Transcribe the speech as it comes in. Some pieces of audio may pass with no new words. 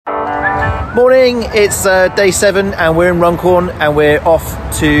Morning, it's day 7 and we're in Runcorn and we're off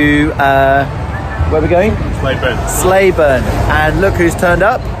to, where are we going? Slaidburn. Slaidburn. And look who's turned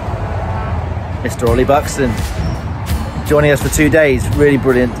up. Mr. Ollie Buxton. Joining us for 2 days. Really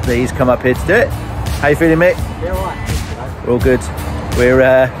brilliant that he's come up here to do it. How you feeling, Mick? Yeah, all right. We're all good.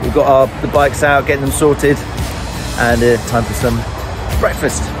 We've got the bikes out, getting them sorted, and time for some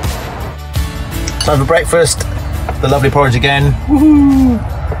breakfast. Time for breakfast. The lovely porridge again. Woohoo!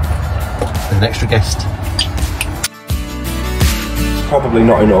 An extra guest. Probably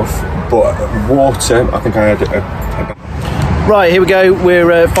not enough, but water, I think I had Right, here we go.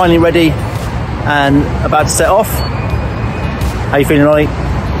 We're finally ready and about to set off. How you feeling, Ollie?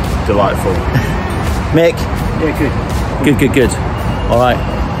 delightful. Mick? Yeah, good. Good. All right,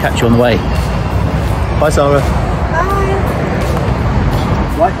 catch you on the way. Bye, Sarah. Bye.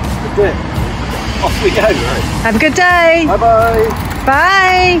 Right, let's do it. Off we go. Have a good day. Bye-bye.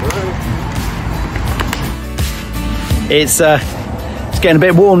 Bye. It's getting a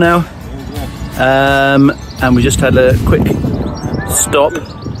bit warm now, and we just had a quick stop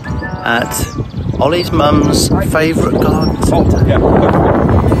at Ollie's mum's favourite garden centre.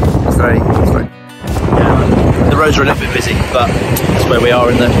 It's very. Yeah, the roads are a little bit busy, but that's where we are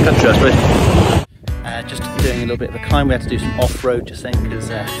in the country, I suppose. Just doing a little bit of a climb. We had to do some off-road just then because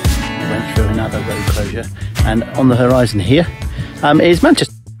we went through another road closure. And on the horizon here is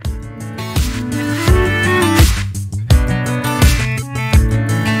Manchester.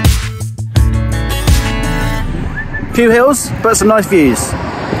 Few hills, but some nice views.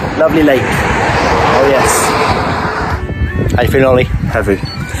 Lovely lake. Oh yes. How you feeling, Ollie? Heavy.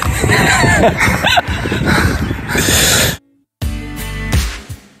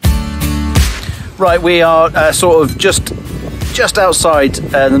 Right, we are sort of just outside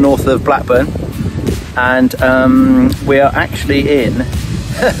the north of Blackburn, and we are actually in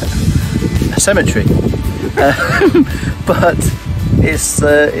a cemetery, but it's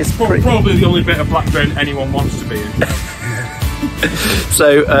pretty... Probably the only bit of Blackburn anyone wants to be in.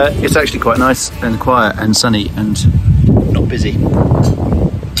 So it's actually quite nice and quiet and sunny and not busy.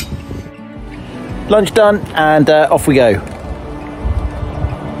 Lunch done and off we go.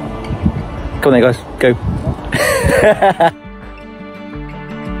 Come on then, guys, go.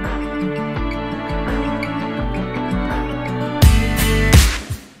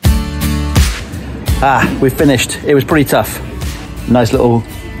 We've finished. It was pretty tough. Nice little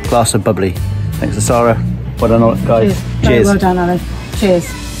glass of bubbly. Thanks to Sarah. Well done, guys. Cheers. Very well done, Alan. Cheers.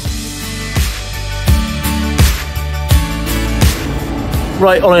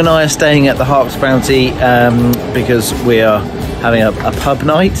 Right, Ollie and I are staying at the Harps Bounty because we are having a pub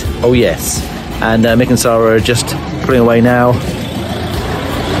night. Oh yes. And Mick and Sarah are just pulling away now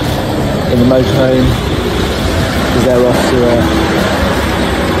in the motorhome because they're off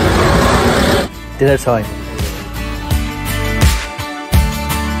to dinner time.